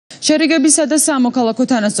შერიგებისა და სამოქალაქო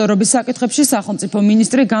თანასწორობის საკითხებში სახელმწიფო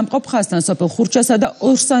მინისტრი გამყოფ ხაზთან სოფელ ხურჩასა და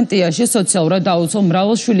ორსანტიაში სოციალურად დაუცველ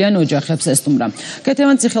მრავალშვილიან ოჯახებს ესტუმრა.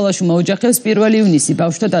 ქეთევან ციხელაშვილმა ოჯახებს 1 ივნისი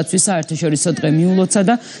ბავშვთა დაცვის საერთაშორისო დღე მიულოცა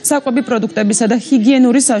და საკვები პროდუქტებისა და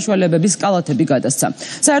ჰიგიენური საშუალებების კალათები გადასცა.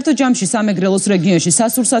 საერთო ჯამში სამეგრელოს რეგიონში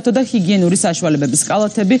სასურსათო და ჰიგიენური საშუალებების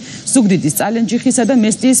კალათები ზუგდიდის, წალენჯიხისა და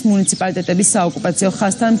მესტიის მუნიციპალიტეტების საოკუპაციო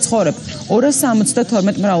ხაზთან მცხოვრებ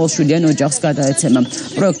 272 მრავალშვილიან ოჯახს გადაეცემა.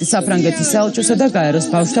 პროექტი საფრანგეთის საელჩოსა და გაეროს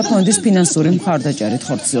ბავშვთა ფონდის ფინანსური მხარდაჭერით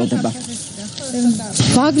ხორციელდება.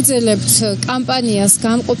 ვაგრძელებთ კამპანიას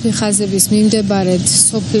გამყოფი ხაზების მიმდებარედ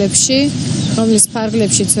სოფლებში, რომლის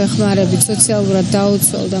ფარგლებშიც ვეხმარებით სოციალურად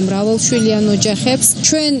დაუცველ და მრავალშვილიან ოჯახებს.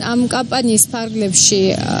 ჩვენ ამ კამპანიის ფარგლებში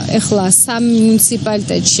ეხლა 3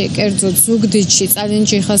 მუნიციპალიტეტში, კერძოდ ზუგდიდში,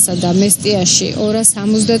 წალენჯიხასა და მესტიაში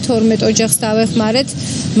 272 ოჯახს დავეხმარეთ.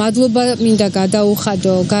 მადლობა მინდა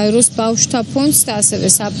გადაუხადო გაეროს ბავშვთა ფონდს და ასევე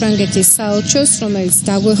საფრანგეთის საელჩოს, რომელიც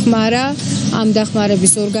დაგვეხმარა ამ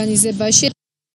დახმარების ორგანიზებაში.